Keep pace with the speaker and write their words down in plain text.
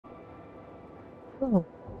Oh,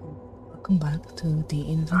 welcome back to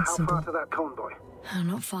the Invincible. How far to that convoy?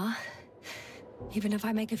 Not far. Even if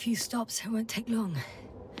I make a few stops, it won't take long.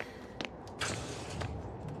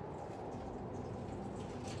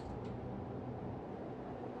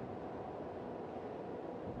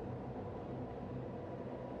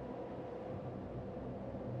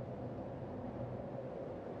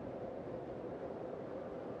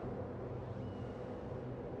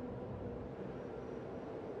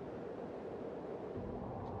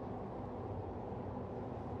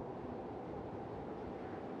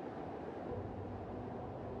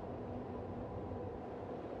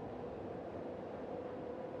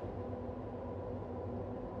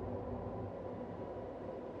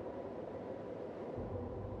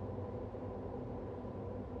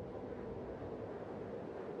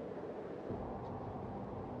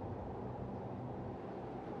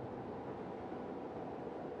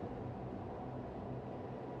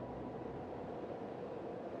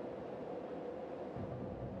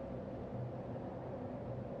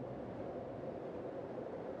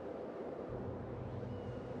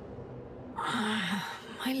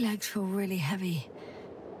 My legs feel really heavy.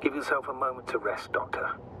 Give yourself a moment to rest,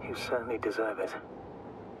 Doctor. You certainly deserve it.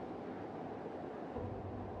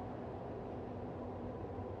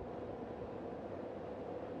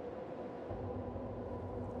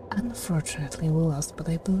 Unfortunately, we lost, but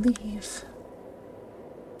I believe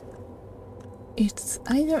it's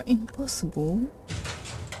either impossible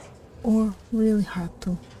or really hard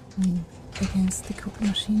to win against the code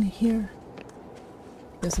machine here.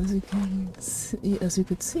 Because as you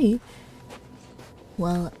could see,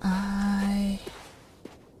 while I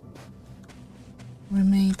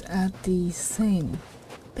remained at the same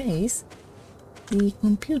pace, the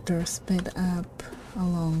computer sped up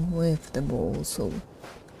along with the ball, so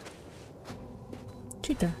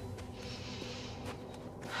cheater.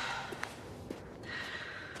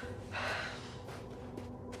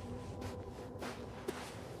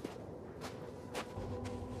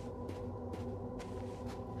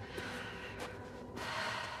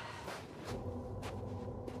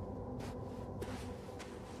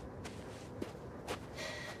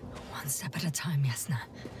 One step at a time, Yasna.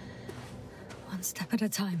 One step at a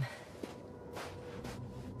time.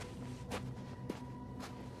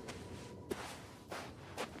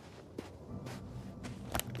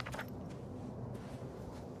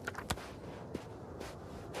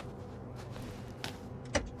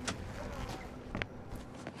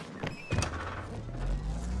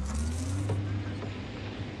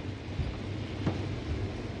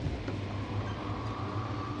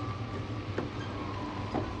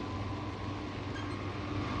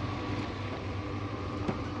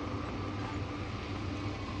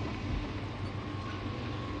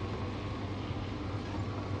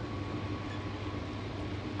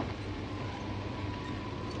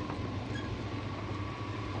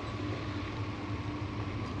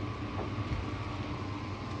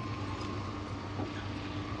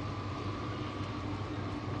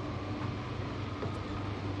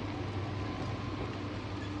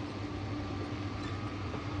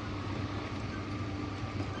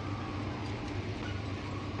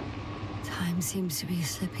 Time seems to be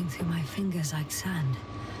slipping through my fingers like sand.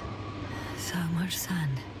 So much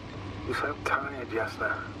sand. You sound tired,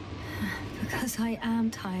 Yasna. Because I am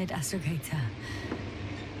tired, astrogator.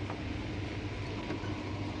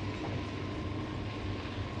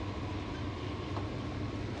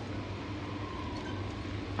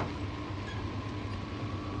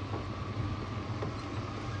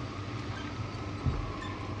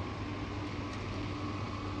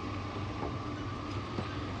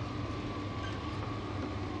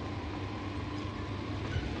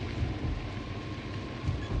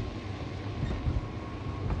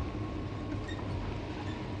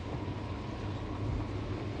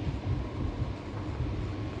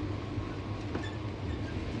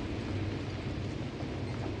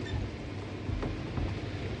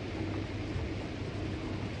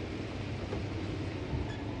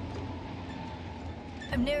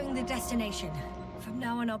 I'm nearing the destination. From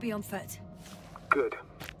now on, I'll be on foot. Good.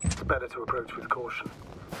 It's better to approach with caution.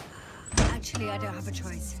 Actually, I don't have a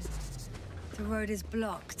choice. The road is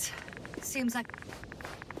blocked. Seems like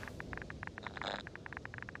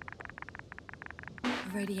the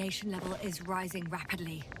radiation level is rising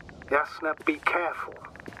rapidly. Yasna, be careful.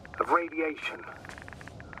 Of radiation.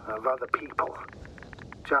 Of other people.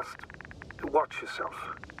 Just watch yourself.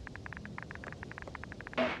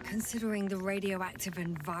 Considering the radioactive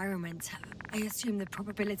environment, I assume the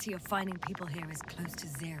probability of finding people here is close to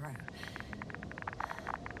zero.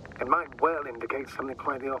 It might well indicate something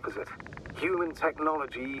quite the opposite. Human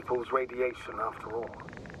technology equals radiation, after all.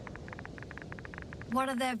 One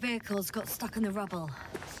of their vehicles got stuck in the rubble.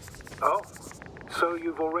 Oh, so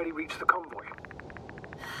you've already reached the convoy?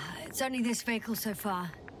 It's only this vehicle so far.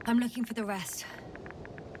 I'm looking for the rest.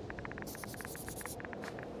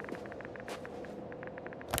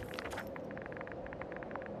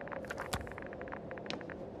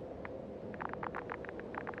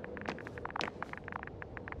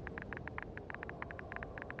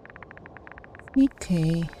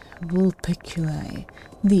 CK Vulpeculae.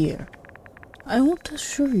 Dear, I want to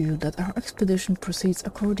assure you that our expedition proceeds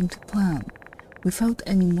according to plan, without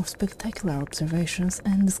any more spectacular observations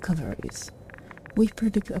and discoveries. We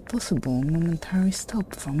predict a possible momentary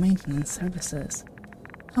stop for maintenance services.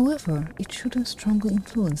 However, it shouldn't strongly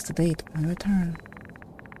influence the date of my return.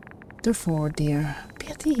 Therefore, dear, be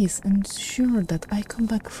at ease and ensure that I come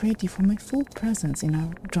back ready for my full presence in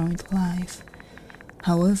our joint life.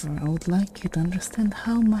 However, I would like you to understand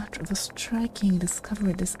how much of a striking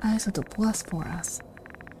discovery this isotope was for us.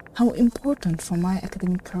 How important for my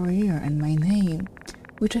academic career and my name,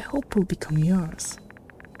 which I hope will become yours.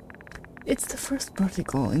 It's the first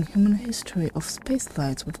particle in human history of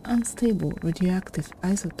spaceflights with unstable radioactive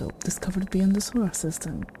isotope discovered beyond the solar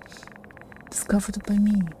system. Discovered by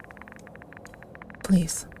me.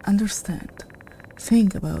 Please, understand.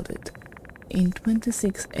 Think about it. In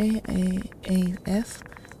 26 AAAF,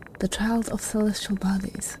 the child of celestial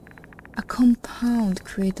bodies, a compound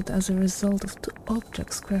created as a result of two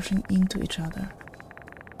objects crashing into each other,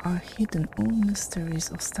 are hidden all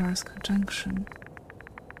mysteries of stars' conjunction.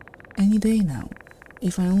 Any day now,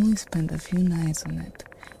 if I only spend a few nights on it,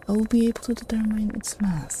 I will be able to determine its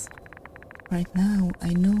mass. Right now, I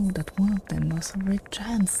know that one of them was a red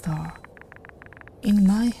giant star. In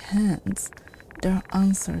my hands, there are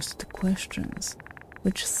answers to the questions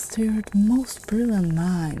which stirred most brilliant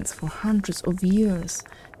minds for hundreds of years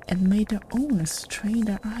and made their owners strain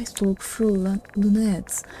their eyes to look through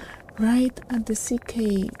lunettes right at the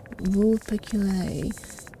CK Vulpeculae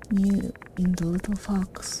new in the little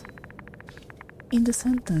fox. In the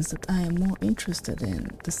sentence that I am more interested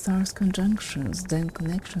in the stars' conjunctions than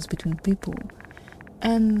connections between people,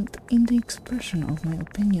 and in the expression of my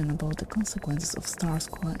opinion about the consequences of stars'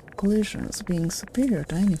 collisions being superior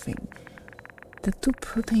to anything that two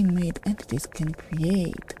protein-made entities can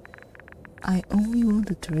create, I only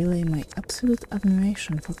wanted to relay my absolute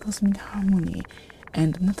admiration for cosmic harmony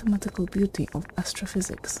and mathematical beauty of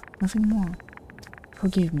astrophysics, nothing more.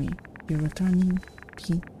 Forgive me, your returning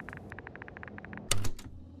P.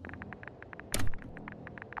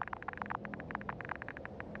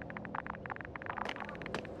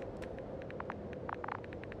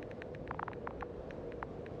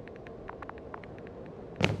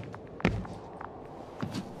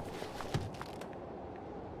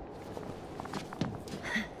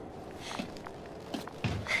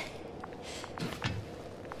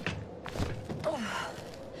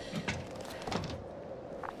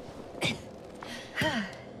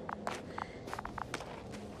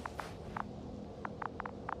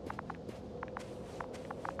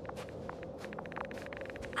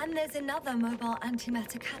 And there's another mobile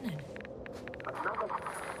antimatter cannon. Another one?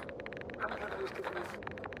 How many of those did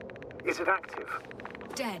you... Is it active?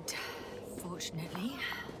 Dead, fortunately.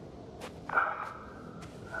 I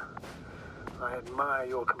admire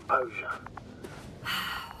your composure.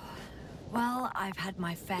 Well, I've had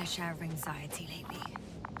my fair share of anxiety lately.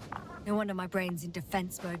 No wonder my brain's in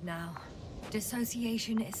defense mode now.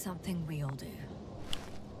 Dissociation is something we all do.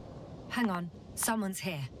 Hang on, someone's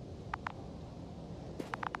here.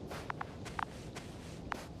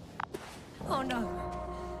 Oh no.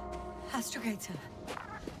 Astrogator.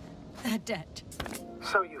 They're dead.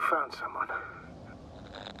 So you found someone.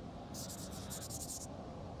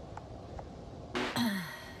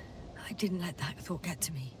 I didn't let that thought get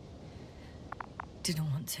to me.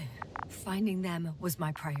 Didn't want to. Finding them was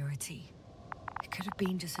my priority. It could have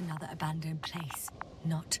been just another abandoned place,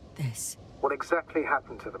 not this. What exactly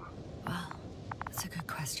happened to them? Well, that's a good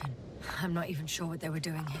question. I'm not even sure what they were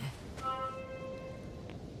doing here.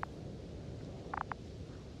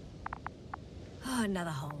 Oh,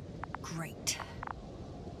 another hole. Great.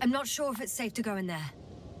 I'm not sure if it's safe to go in there.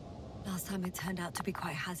 Last time it turned out to be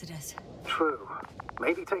quite hazardous. True.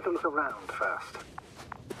 Maybe take a look around first.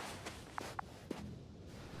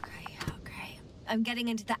 Okay. I'm getting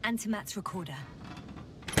into the antimat's recorder.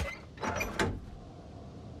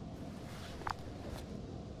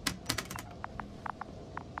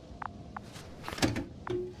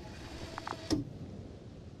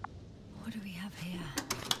 What do we have here?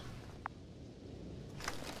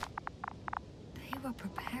 They were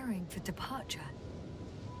preparing for departure.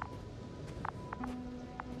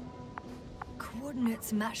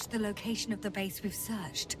 coordinates match the location of the base we've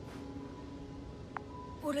searched.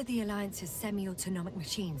 All of the Alliance's semi-autonomic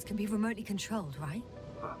machines can be remotely controlled, right?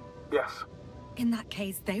 Yes. In that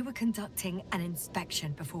case, they were conducting an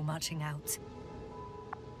inspection before marching out.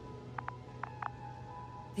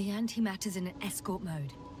 The antimatter's in an escort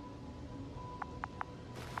mode.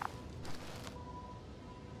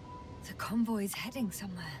 The convoy's heading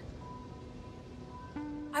somewhere.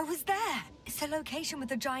 I was there! It's the location with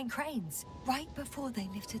the giant cranes, right before they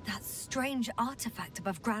lifted that strange artifact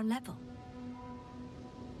above ground level.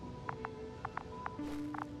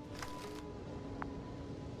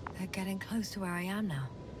 They're getting close to where I am now.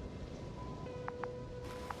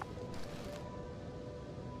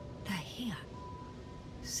 They're here,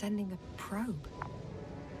 sending a probe.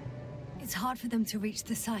 It's hard for them to reach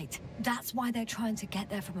the site. That's why they're trying to get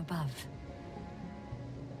there from above.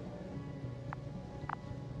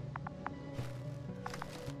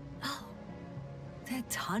 Oh, they're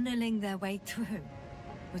tunneling their way through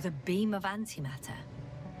with a beam of antimatter.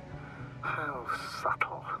 How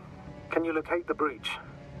subtle. Can you locate the breach?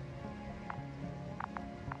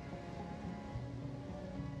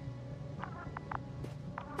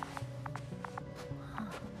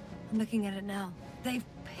 I'm looking at it now. They've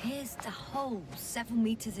pierced a hole 7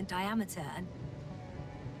 meters in diameter, and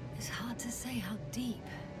it's hard to say how deep.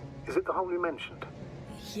 Is it the hole you mentioned?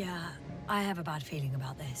 Yeah, I have a bad feeling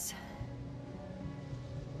about this.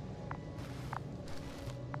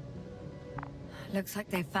 Looks like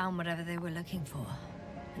they found whatever they were looking for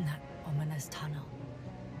in that ominous tunnel.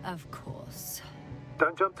 Of course.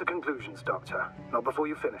 Don't jump to conclusions, Doctor. Not before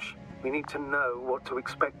you finish. We need to know what to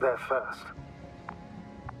expect there first.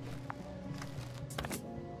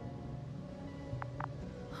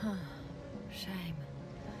 Shame.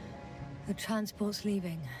 The transport's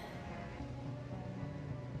leaving.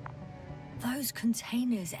 Those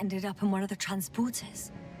containers ended up in one of the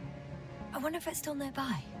transporters. I wonder if it's still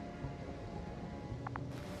nearby.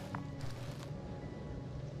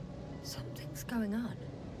 Something's going on.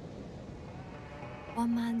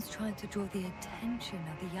 One man's trying to draw the attention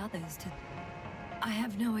of the others to... I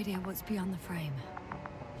have no idea what's beyond the frame.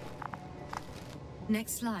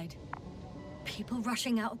 Next slide. People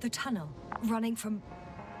rushing out of the tunnel, running from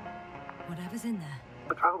whatever's in there.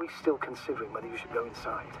 But are we still considering whether you should go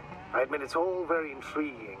inside? I admit it's all very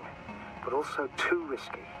intriguing, but also too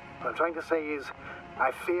risky. What I'm trying to say is,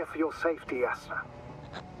 I fear for your safety, Yasna.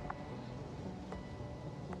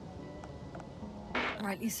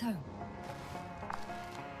 Rightly so.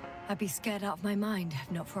 I'd be scared out of my mind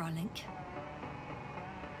if not for our link.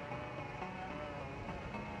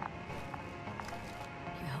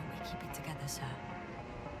 You help me keep it together, sir.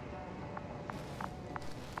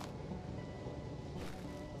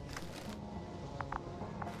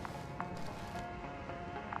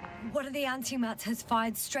 One of the antimats has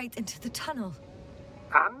fired straight into the tunnel.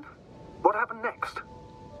 And? What happened next?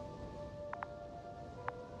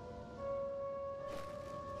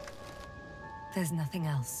 There's nothing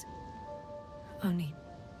else. Only...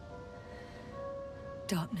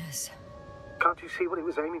 darkness. Can't you see what it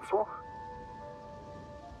was aiming for?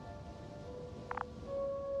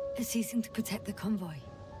 It's ceasing to protect the convoy.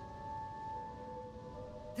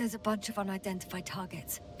 There's a bunch of unidentified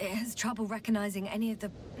targets. It has trouble recognizing any of the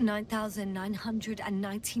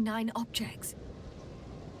 9,999 objects.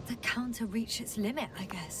 The counter reached its limit, I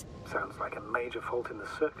guess. Sounds like a major fault in the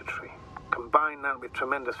circuitry. Combine that with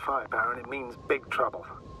tremendous firepower and it means big trouble.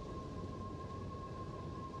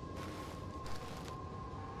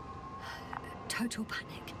 Total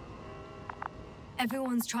panic.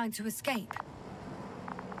 Everyone's trying to escape.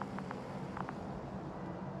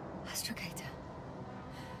 Astrogator.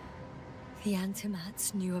 The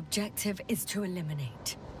Antimat's new objective is to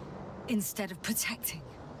eliminate, instead of protecting.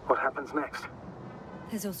 What happens next?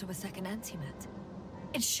 There's also a second Antimat.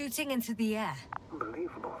 It's shooting into the air.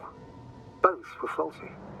 Unbelievable. Both were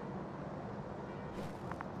faulty.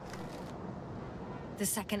 The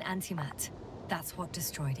second Antimat. That's what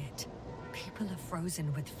destroyed it. People are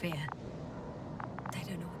frozen with fear. They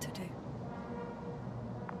don't know what to do.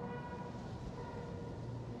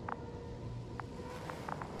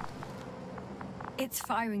 It's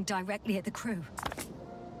firing directly at the crew.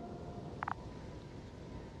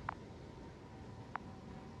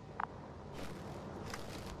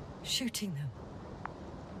 Shooting them.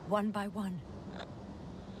 One by one.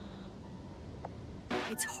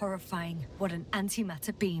 It's horrifying what an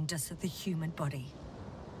antimatter beam does to the human body.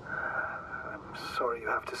 I'm sorry you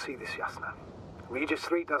have to see this, Yasna. Regis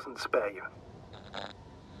III doesn't spare you.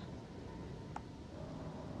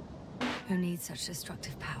 Who needs such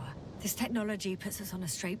destructive power? This technology puts us on a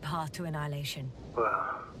straight path to annihilation.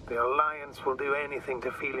 Well, The Alliance will do anything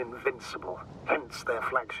to feel invincible, hence their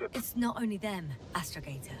flagship. It's not only them,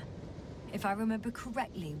 Astrogator. If I remember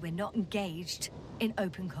correctly, we're not engaged in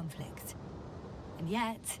open conflict. And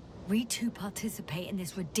yet, we too participate in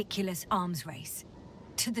this ridiculous arms race.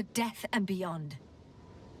 To the death and beyond.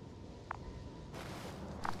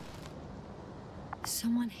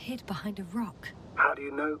 Someone hid behind a rock. How do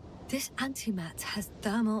you know? This antimat has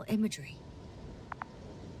thermal imagery.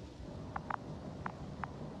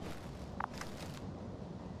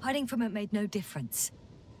 Hiding from it made no difference.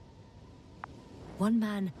 One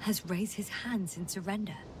man has raised his hands in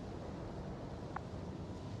surrender.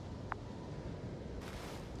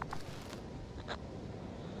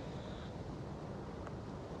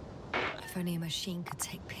 If only a machine could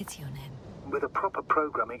take pity on him. With a proper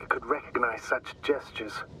programming, it could recognize such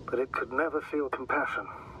gestures, but it could never feel compassion.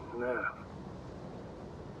 No.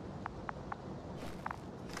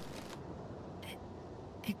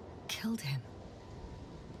 It killed him.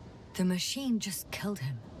 The machine just killed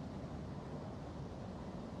him.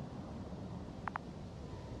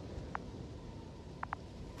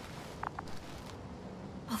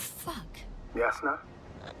 Oh, fuck. Yasna?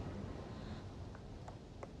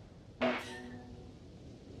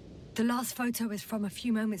 The last photo is from a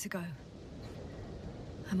few moments ago.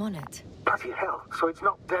 I'm on it. Bloody hell, so it's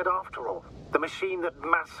not dead after all. The machine that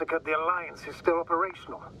massacred the Alliance is still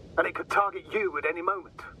operational, and it could target you at any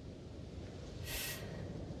moment.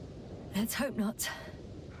 Let's hope not.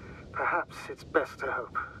 Perhaps it's best to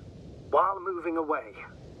hope. While moving away.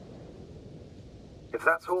 If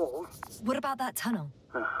that's all... What about that tunnel?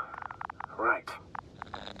 Right.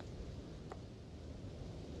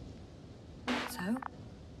 So?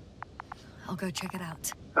 I'll go check it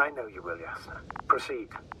out. I know you will, Yasna. Proceed.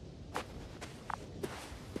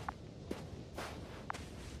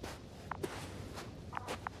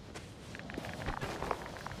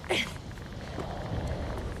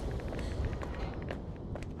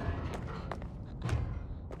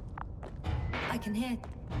 I can hear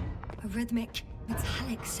a rhythmic,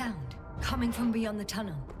 metallic sound coming from beyond the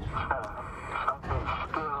tunnel. Something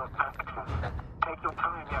still active. Take your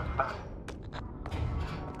time, Yasna.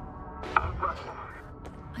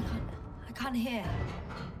 I can't hear.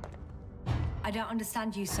 I don't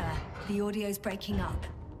understand you, sir. The audio's breaking up.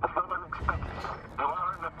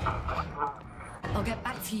 I'll get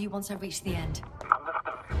back to you once I reach the end.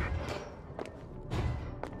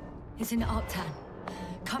 It's in Arctan.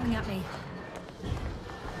 Coming at me.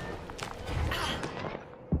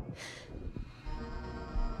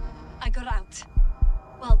 I got out.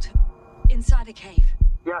 Well, inside a cave.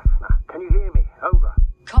 Yasna, can you hear me? Over.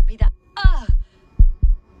 Copy that.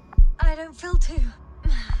 I don't feel too...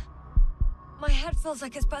 My head feels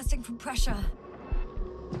like it's bursting from pressure.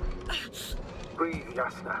 Breathe,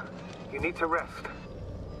 Yasna. You need to rest.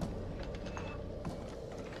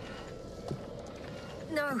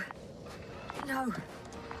 No. No.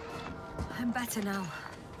 I'm better now.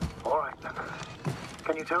 All right, then.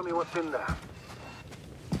 Can you tell me what's in there?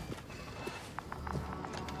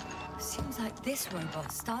 Seems like this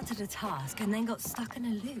robot started a task and then got stuck in a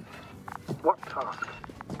loop. What task?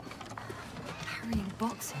 Carrying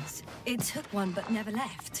boxes. It took one but never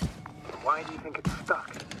left. Why do you think it's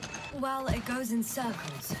stuck? Well, it goes in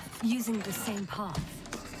circles, using the same path.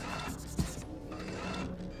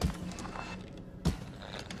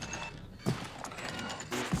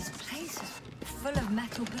 This place is full of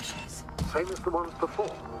metal bushes. Same as the ones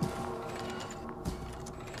before.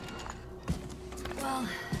 Well,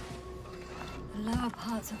 the lower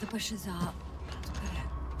parts of the bushes are, let's put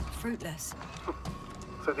it, fruitless.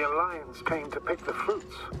 So the Alliance came to pick the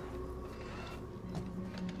fruits.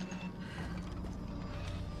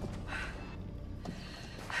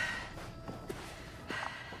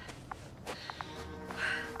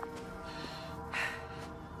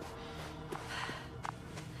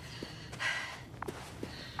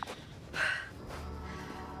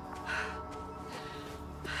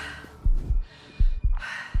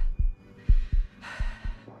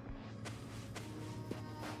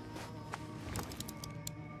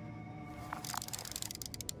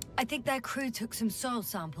 I think their crew took some soil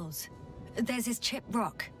samples. There's this chipped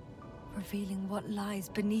rock, revealing what lies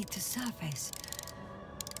beneath the surface.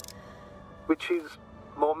 Which is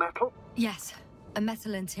more metal? Yes, a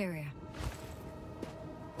metal interior.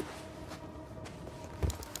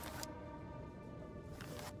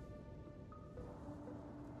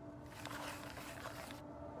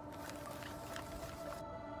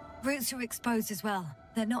 Roots are exposed as well.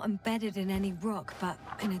 They're not embedded in any rock, but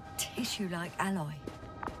in a tissue-like alloy.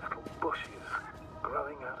 Little bushes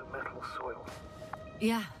growing out of metal soil.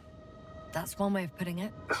 Yeah. That's one way of putting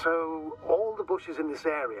it. So, all the bushes in this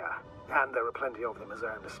area, and there are plenty of them as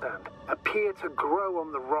I understand, appear to grow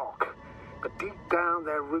on the rock, but deep down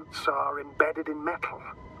their roots are embedded in metal.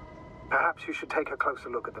 Perhaps you should take a closer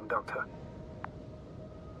look at them, Doctor.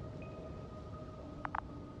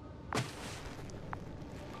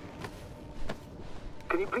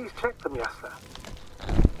 Can you please check them, Yasna?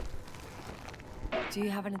 Do you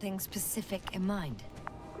have anything specific in mind?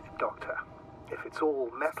 Doctor, if it's all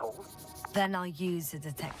metal... Then I'll use a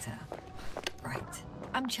detector. Right.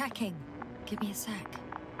 I'm checking. Give me a sec.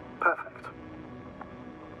 Perfect.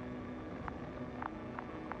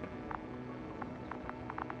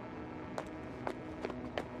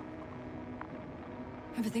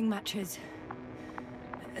 Everything matches.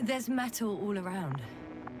 There's metal all around.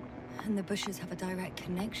 And the bushes have a direct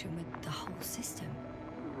connection with the whole system.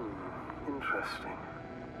 Interesting.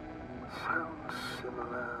 Sounds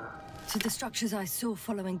similar... To the structures I saw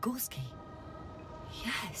following Gorski.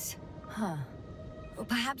 Yes. Huh. Or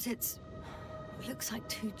perhaps it looks like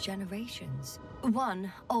 2 generations.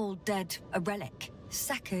 One, old, dead, a relic.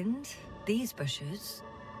 Second, these bushes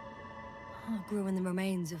grew in the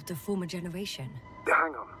remains of the former generation.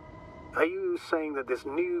 Hang on. Are you saying that this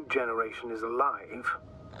new generation is alive?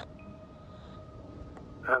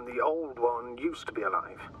 And the old one used to be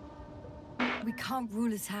alive? We can't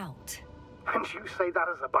rule it out. And you say that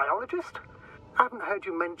as a biologist? I haven't heard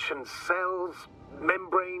you mention cells,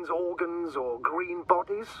 membranes, organs, or green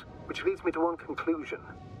bodies. Which leads me to one conclusion.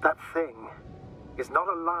 That thing is not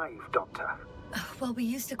alive, Doctor. Well, we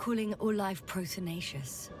used to calling all life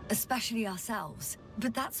proteinaceous, especially ourselves.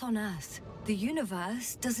 But that's on Earth. The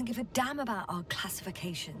universe doesn't give a damn about our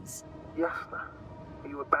classifications. Yasna, are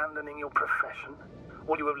you abandoning your profession?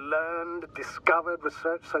 All you have learned, discovered,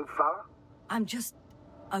 researched so far? I'm just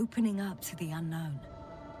opening up to the unknown.